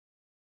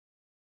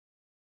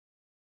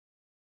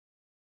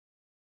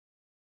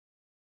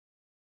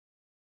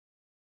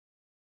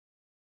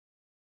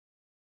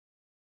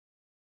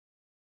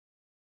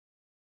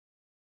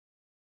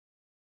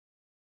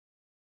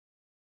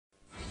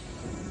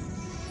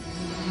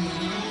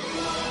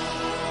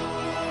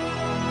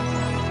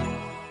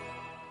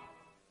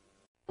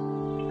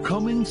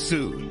Coming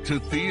soon to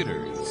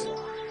theaters.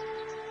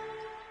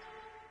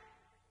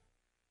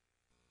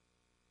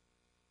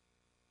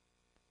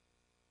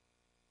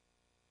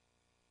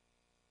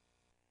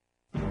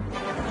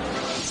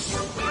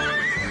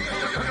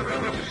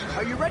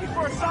 Are you ready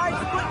for a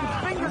side-splitting,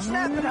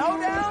 finger-snapping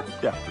hoedown?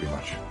 Yeah, pretty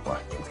much.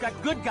 Why? It's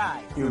got good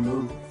guys. You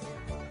move.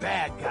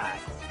 Bad guys.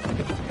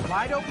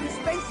 Wide open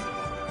spaces.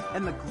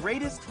 And the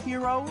greatest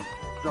hero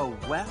the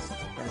West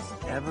has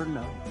ever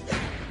known.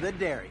 The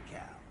dairy cow.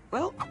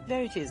 Well,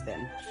 there it is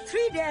then.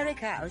 3 dairy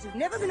cows who've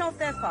never been off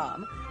their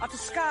farm are to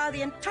scour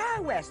the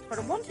entire West for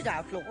a wanted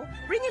outlaw,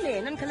 bring him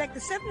in and collect the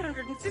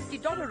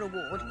 $750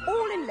 reward,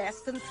 all in less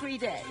than 3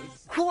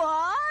 days.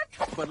 What?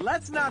 But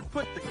let's not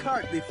put the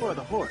cart before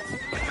the horse.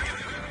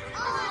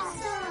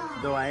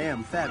 Awesome! Though I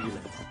am fabulous.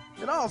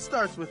 It all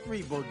starts with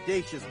 3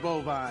 bodacious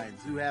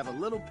bovines who have a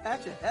little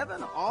patch of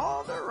heaven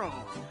all their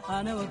own.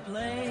 I know a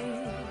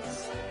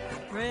place,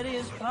 pretty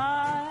as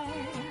pie,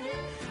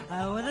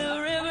 where the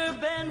river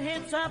bend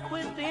hits up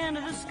with the end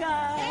of the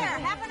sky. Here,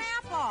 have an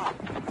apple.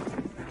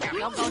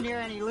 Don't go near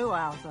any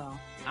luau's, though.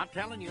 I'm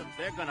telling you,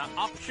 they're gonna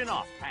auction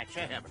off Patch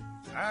of Heaven.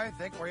 I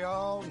think we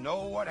all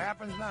know what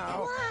happens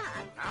now.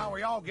 What? Now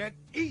we all get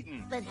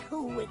eaten. But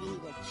who would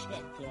eat a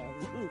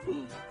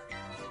chicken?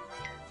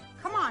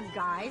 Come on,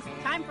 guys.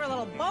 Time for a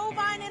little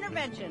bovine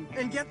intervention.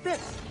 And get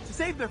this. To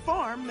save their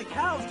farm, the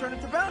cows turn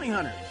into bounty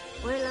hunters.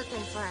 We're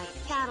looking for a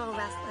cattle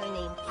wrestler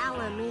named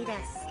Alameda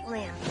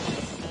Slim.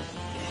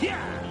 Yeah!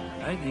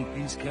 I think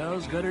these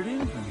cows got it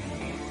in for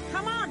me.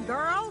 Come on,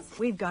 girls.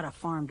 We've got a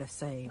farm to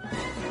save.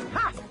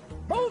 Ha!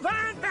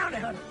 Bovine bounty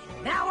hunters.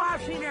 Now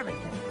I've seen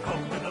everything.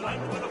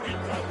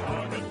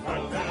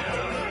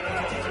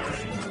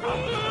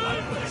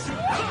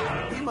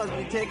 He must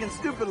be taking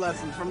stupid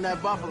lessons from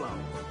that buffalo.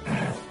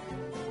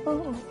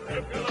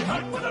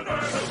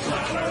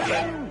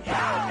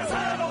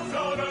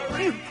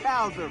 You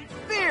cows are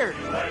fierce.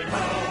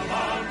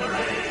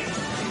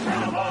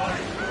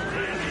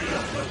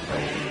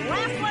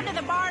 Last one to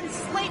the barn,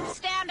 sleep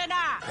standing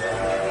up.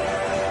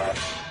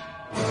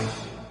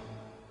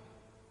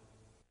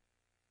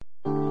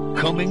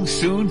 Coming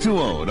soon to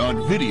own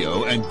on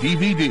video and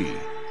DVD.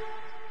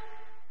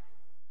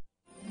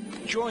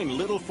 Join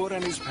Littlefoot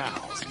and his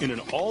pals in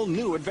an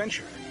all-new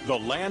adventure, The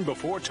Land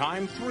Before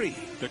Time 3,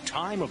 The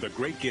Time of the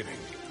Great Giving.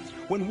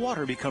 When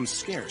water becomes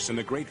scarce in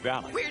the Great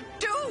Valley, We're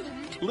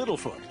doomed!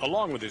 Littlefoot,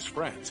 along with his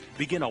friends,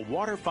 begin a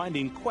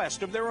water-finding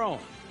quest of their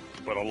own.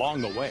 But along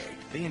the way,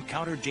 they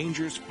encounter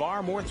dangers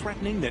far more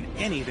threatening than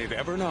any they've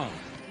ever known.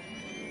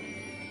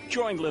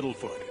 Join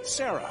Littlefoot,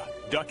 Sarah,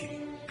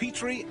 Ducky,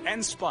 Petrie,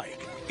 and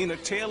Spike in a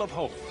tale of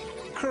hope,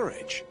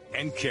 courage,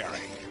 and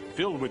caring,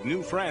 filled with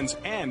new friends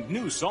and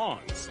new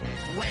songs.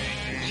 When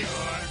you're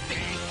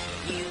big,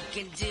 you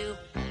can do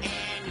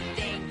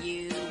anything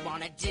you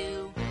want to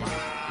do.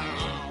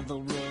 All the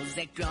rules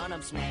that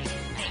grown-ups make,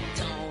 they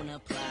don't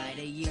apply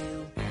to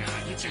you.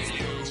 You can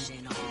splash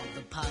in all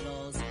the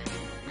puddles,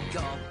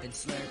 gulp and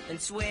slurp and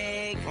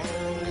swig. Oh,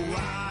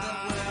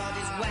 wow. The world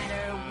is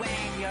wetter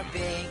when you're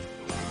big.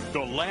 The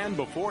Land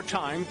Before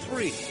Time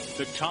 3,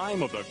 The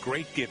Time of the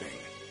Great Giving.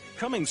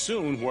 Coming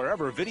soon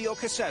wherever video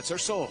cassettes are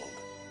sold.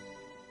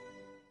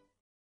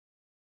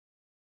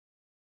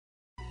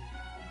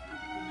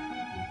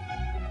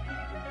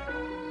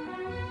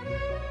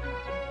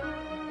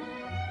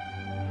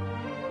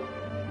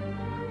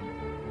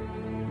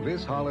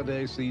 This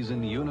holiday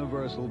season,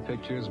 Universal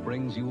Pictures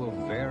brings you a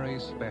very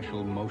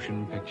special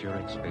motion picture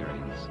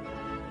experience.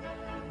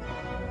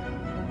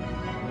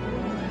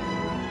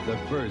 The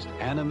first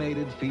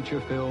animated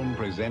feature film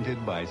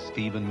presented by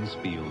Steven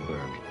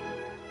Spielberg.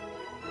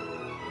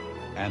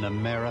 An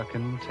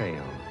American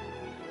Tale.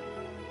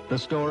 The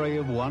story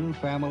of one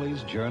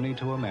family's journey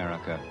to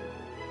America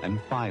and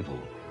Fievel,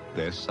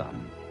 their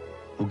son,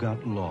 who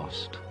got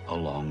lost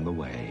along the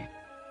way.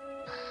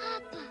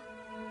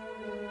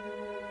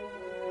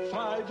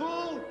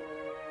 Fievel?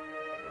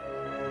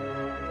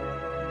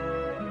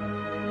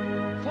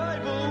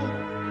 Fievel?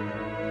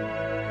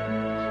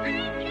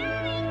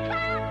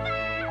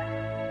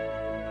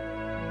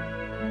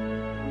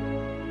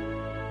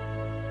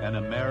 An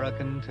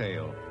American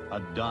Tale, a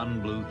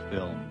Don Bluth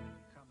film.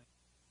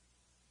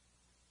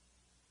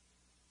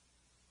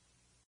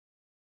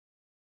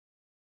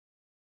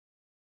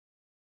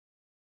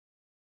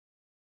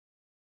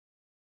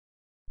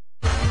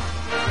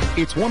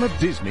 It's one of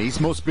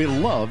Disney's most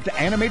beloved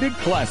animated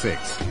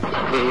classics.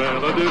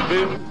 Cruella de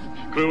Vil,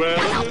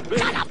 Cruella de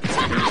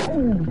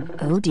Vil.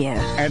 Oh dear.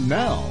 And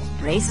now,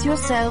 brace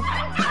yourself.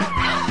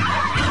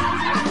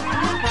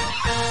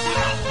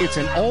 It's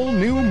an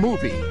all-new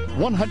movie,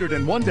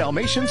 101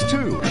 Dalmatians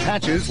 2,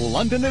 Patch's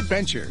London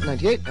Adventure.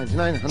 98,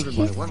 99, 100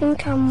 by 1. You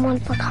think I'm one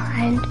of a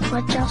kind,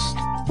 or just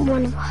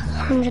one of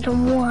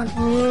 101?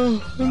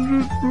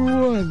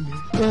 101,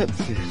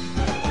 that's it.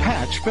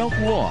 Patch felt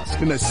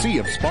lost in a sea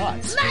of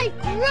spots. Make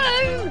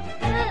room!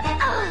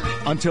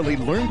 Until he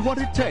learned what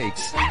it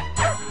takes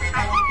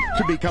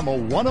to become a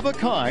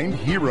one-of-a-kind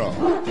hero.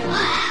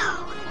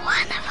 Wow,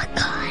 one of a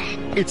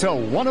kind. It's a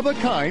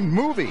one-of-a-kind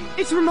movie.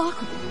 It's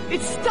remarkable.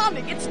 its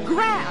stomach, its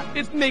grab.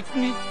 It makes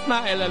me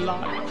smile a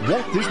lot.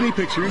 Walt Disney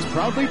Pictures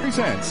proudly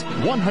presents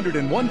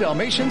 101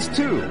 Dalmatians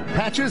 2,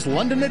 Patch's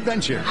London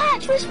Adventure.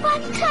 Patch was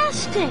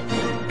fantastic.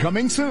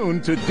 Coming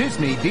soon to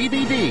Disney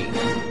DVD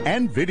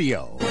and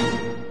video.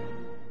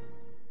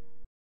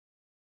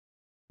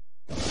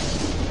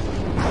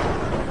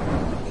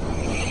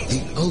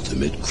 The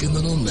ultimate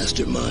criminal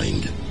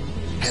mastermind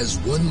has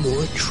one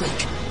more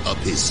trick up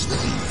his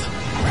sleeve.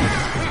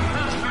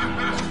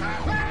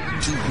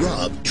 To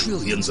rob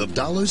trillions of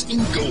dollars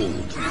in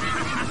gold.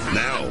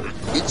 Now,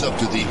 it's up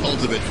to the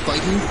ultimate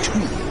fighting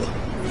tool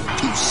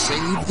to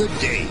save the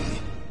day.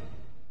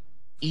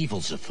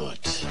 Evil's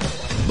afoot.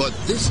 But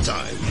this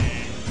time,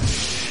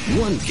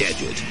 one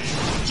gadget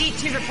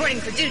G2 reporting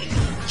for duty.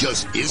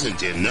 just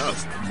isn't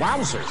enough.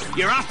 Wowzers,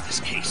 you're off this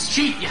case.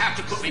 Chief, you have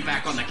to put me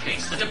back on the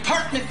case. The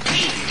department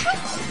chief.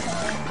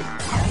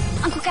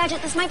 Uncle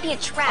Gadget, this might be a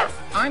trap.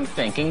 I'm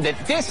thinking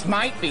that this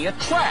might be a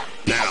trap.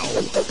 Now,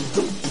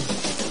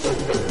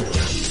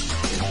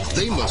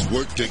 they must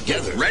work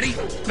together. Ready?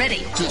 Ready.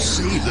 To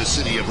save the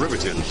city of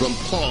Riverton from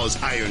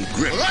Paul's iron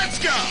grip. Let's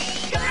go!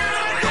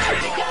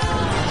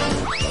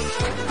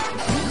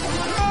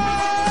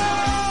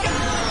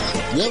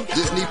 Walt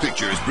Disney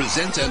Pictures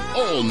presents an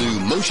all-new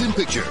motion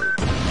picture.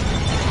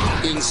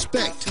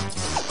 Inspect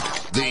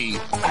the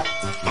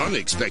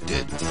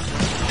unexpected.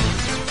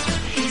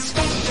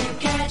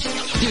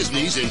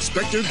 Disney's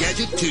Inspector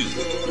Gadget 2.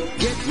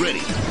 Get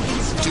ready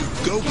to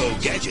Go-Go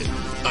Gadget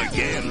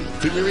again.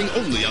 Premiering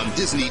only on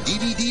Disney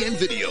DVD and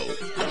video.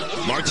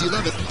 March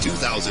 11th,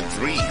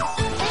 2003.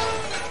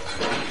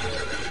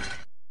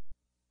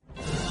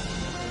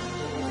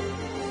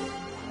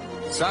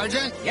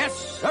 Sergeant? Yes,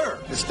 sir.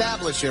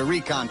 Establish your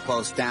recon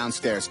post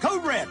downstairs.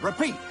 Code Red,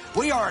 repeat.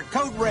 We are at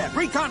Code Red.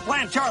 Recon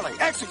Plan Charlie,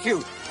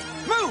 execute.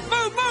 Move,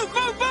 move, move,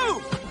 move,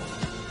 move!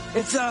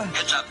 It's a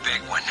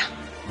big one.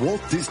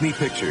 Walt Disney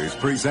Pictures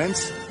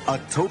presents a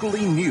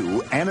totally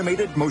new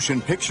animated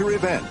motion picture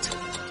event.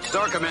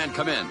 Star Command,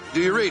 come in.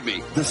 Do you read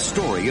me? The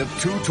story of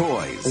two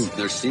toys.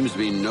 There seems to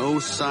be no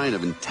sign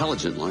of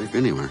intelligent life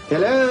anywhere.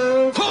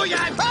 Hello?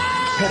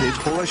 Headed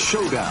for a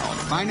showdown.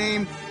 My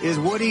name is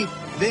Woody.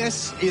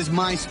 This is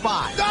my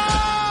spot.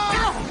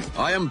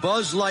 I am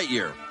Buzz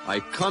Lightyear. I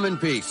come in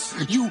peace.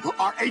 You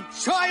are a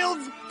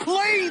child's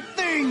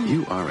plaything!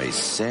 You are a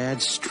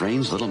sad,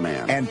 strange little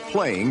man. And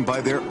playing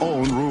by their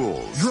own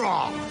rules.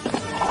 Draw!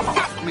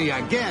 Got me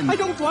again! I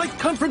don't like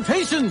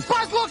confrontations!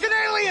 Buzz, look, an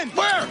alien!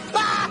 Where?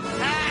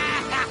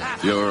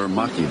 You're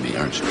mocking me,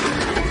 aren't you?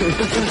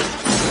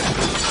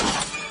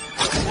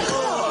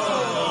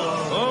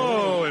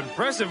 Oh,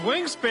 impressive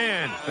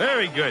wingspan.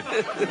 Very good.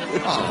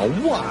 Oh,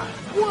 what?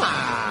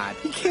 What?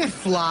 He can't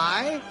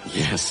fly.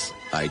 Yes,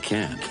 I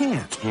can.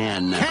 Can't.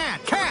 Can.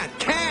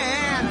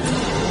 Can.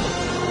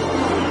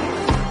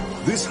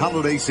 This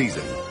holiday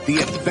season, the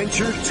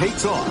adventure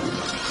takes off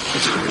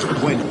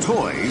when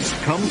toys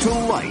come to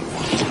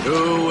life.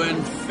 To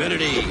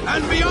infinity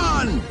and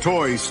beyond.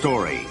 Toy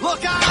Story.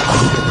 Look out!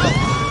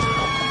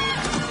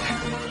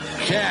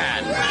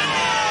 Can.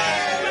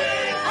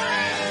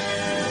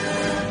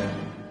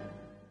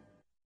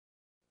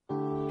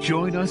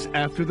 Join us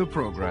after the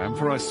program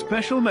for a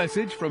special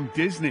message from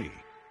Disney.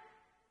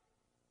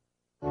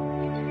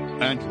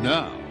 And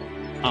now,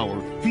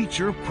 our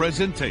feature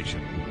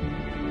presentation.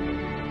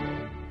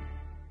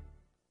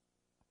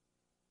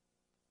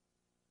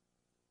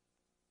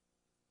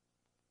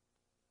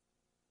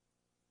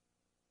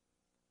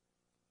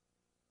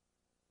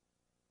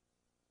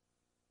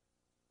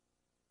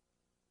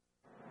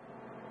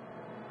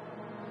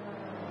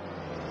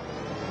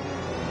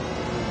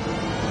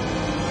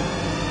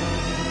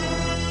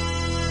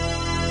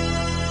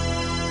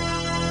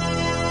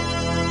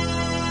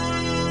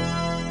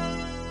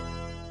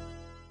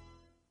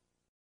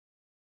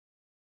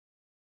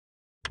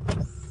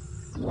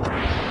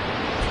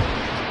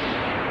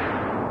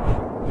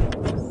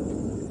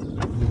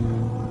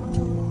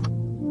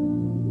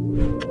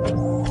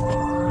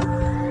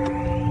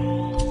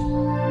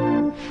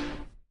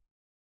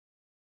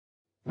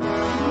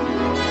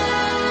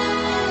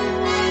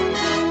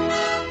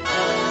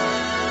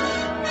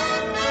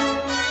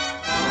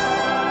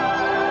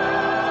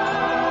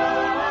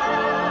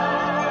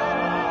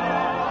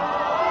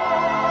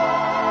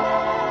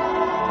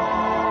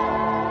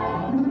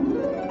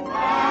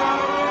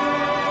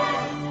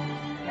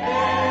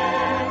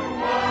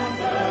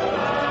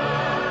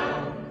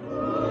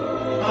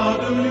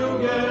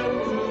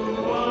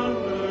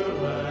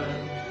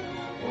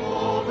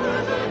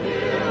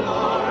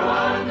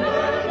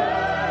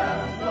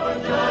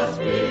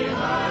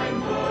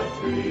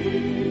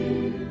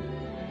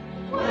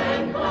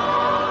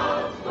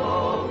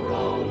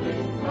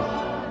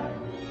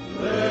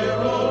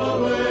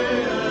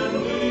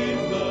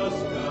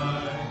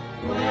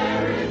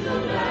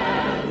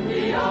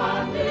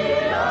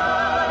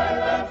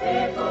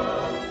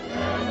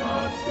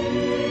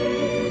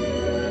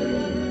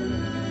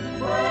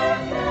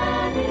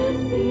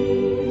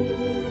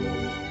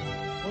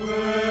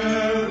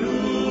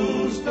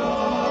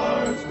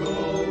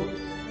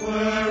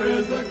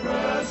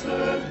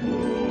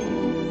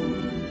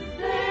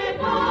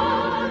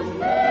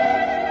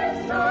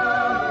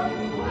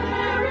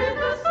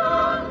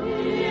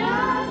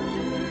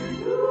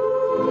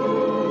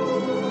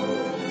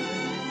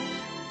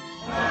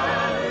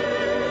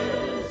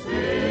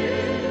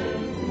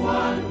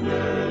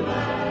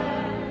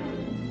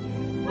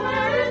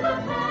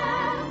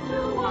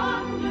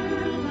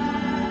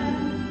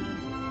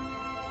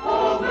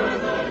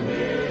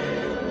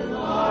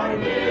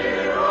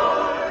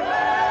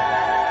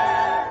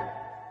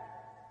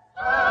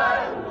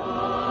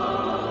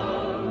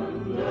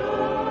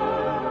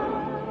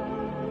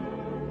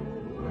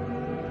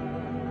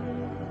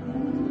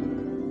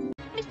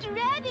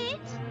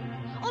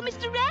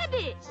 Mr.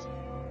 Rabbit.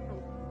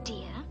 Oh,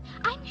 dear.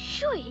 I'm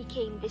sure he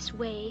came this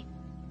way.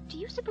 Do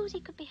you suppose he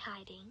could be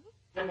hiding?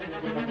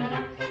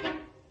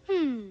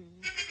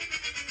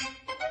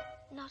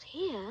 Not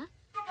here.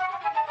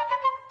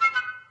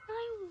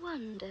 I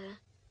wonder.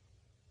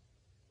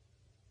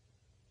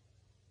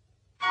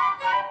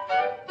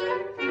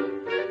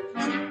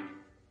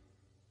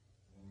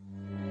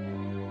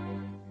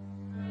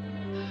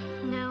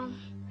 No.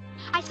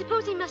 I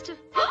suppose he must have...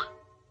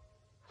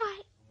 Why,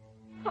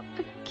 what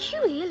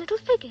peculiar little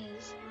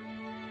figures.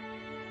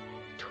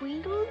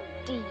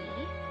 Tweedledee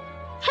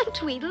and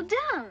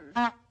Tweedledum.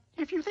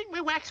 If you think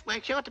we're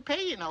waxworks, you ought to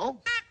pay, you know.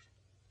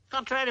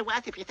 Contrary to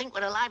us, if you think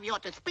we're alive, you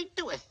ought to speak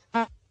to us.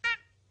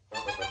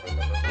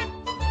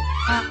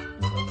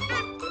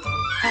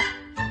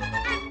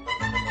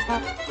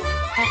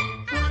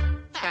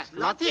 That's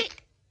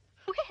logic.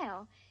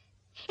 Well,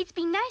 it's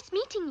been nice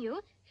meeting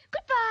you.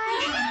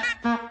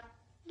 Goodbye.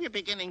 You're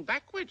beginning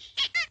backwards.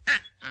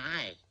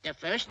 Aye, the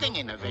first thing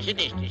in a visit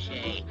is to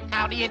say,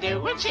 how do you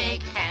do, and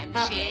shake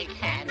hands, shake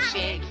hands,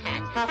 shake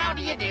hands. How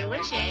do you do,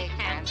 and shake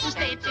hands,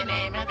 state your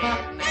name and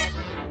business.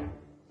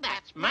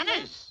 That's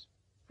manners.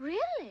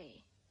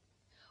 Really?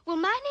 Well,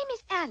 my name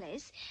is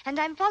Alice, and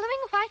I'm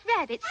following a white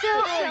rabbit, so...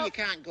 Oh, you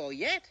can't go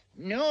yet.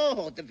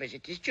 No, the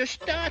visit has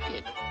just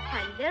started.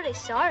 I'm very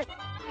sorry.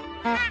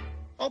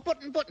 Oh,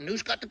 button.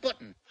 Who's got the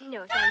button?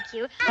 No, thank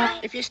you.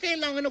 If you stay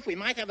long enough, we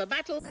might have a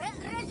battle.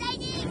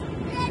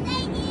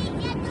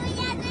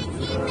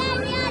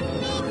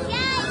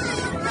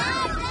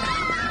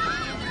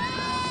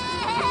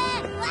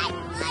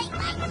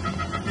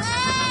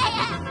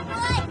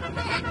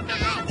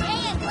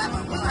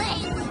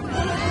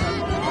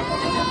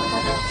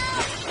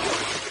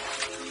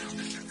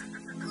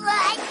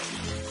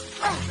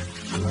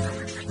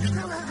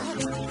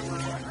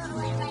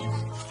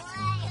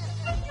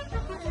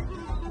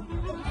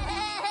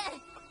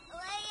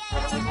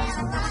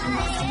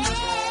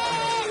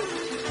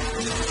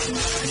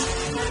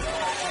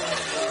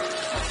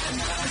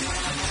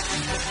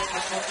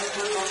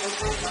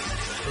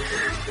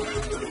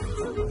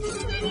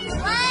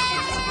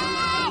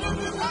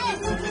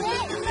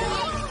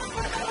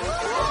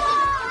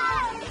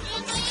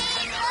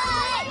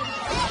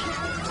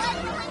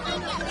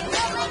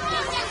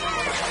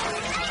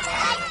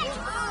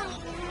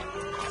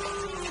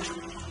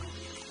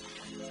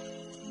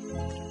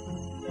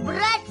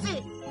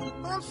 Братцы,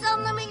 он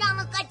сам на меня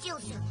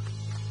накатился.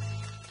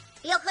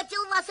 Я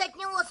хотел вас от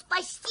него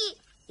спасти.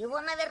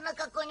 Его, наверное,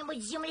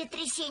 какое-нибудь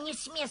землетрясение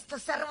с места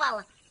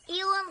сорвало.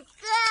 И он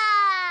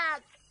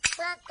как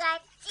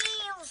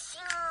покатился.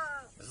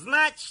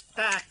 Значит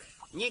так,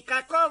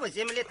 никакого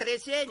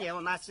землетрясения у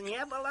нас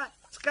не было.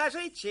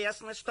 Скажи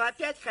честно, что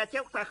опять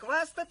хотел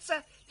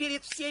похвастаться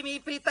перед всеми и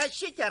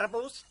притащить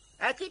арбуз.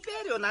 А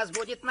теперь у нас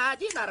будет на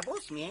один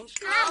арбуз меньше.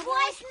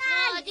 Авось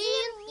на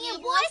один,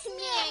 небось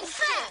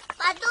меньше.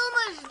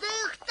 Подумаешь, да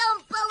их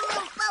там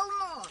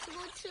полно-полно.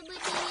 Лучше бы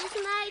ты,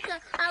 Незнайка,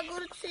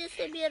 огурцы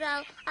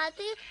собирал, а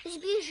ты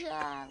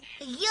сбежал.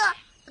 Я,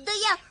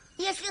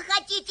 если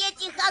хотите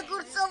этих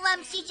огурцов,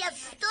 вам сейчас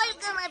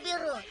столько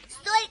наберу.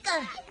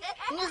 Столько,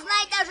 не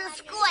знаю даже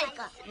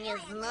сколько. Не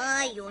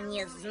знаю.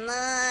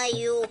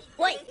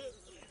 Ой,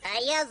 а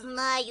я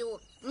знаю.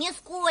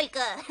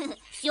 Нисколько.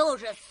 Все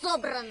уже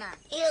собрано.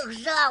 Их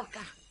жалко.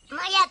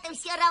 Но я-то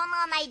все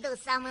равно найду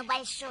самый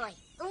большой.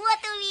 Вот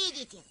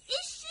увидите.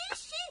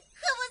 Ищи,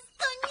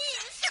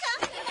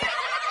 хвостунишка.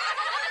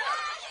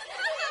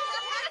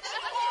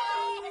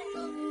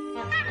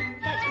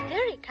 That's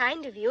very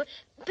kind of you,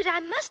 but I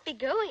must be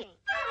going.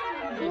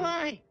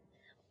 Why?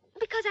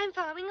 Because I'm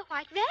following a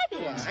white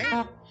rabbit.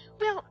 Why?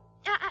 Well,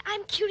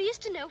 I'm curious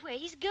to know where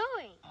he's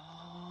going.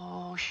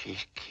 Oh,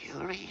 she's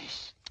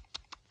curious.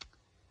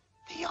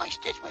 The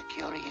oysters were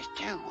curious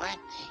too, weren't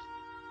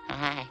they?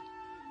 Aye.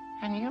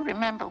 And you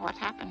remember what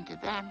happened to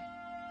them?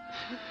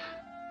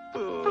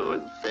 Poor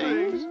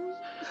things.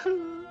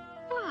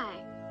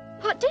 Why?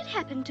 What did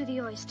happen to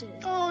the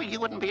oysters? Oh, you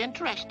wouldn't be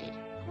interested.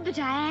 But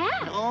I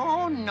am.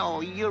 Oh,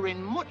 no, you're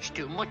in much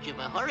too much of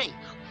a hurry.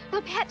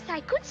 Well, perhaps I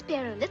could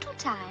spare a little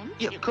time.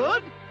 You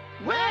could?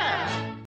 Where?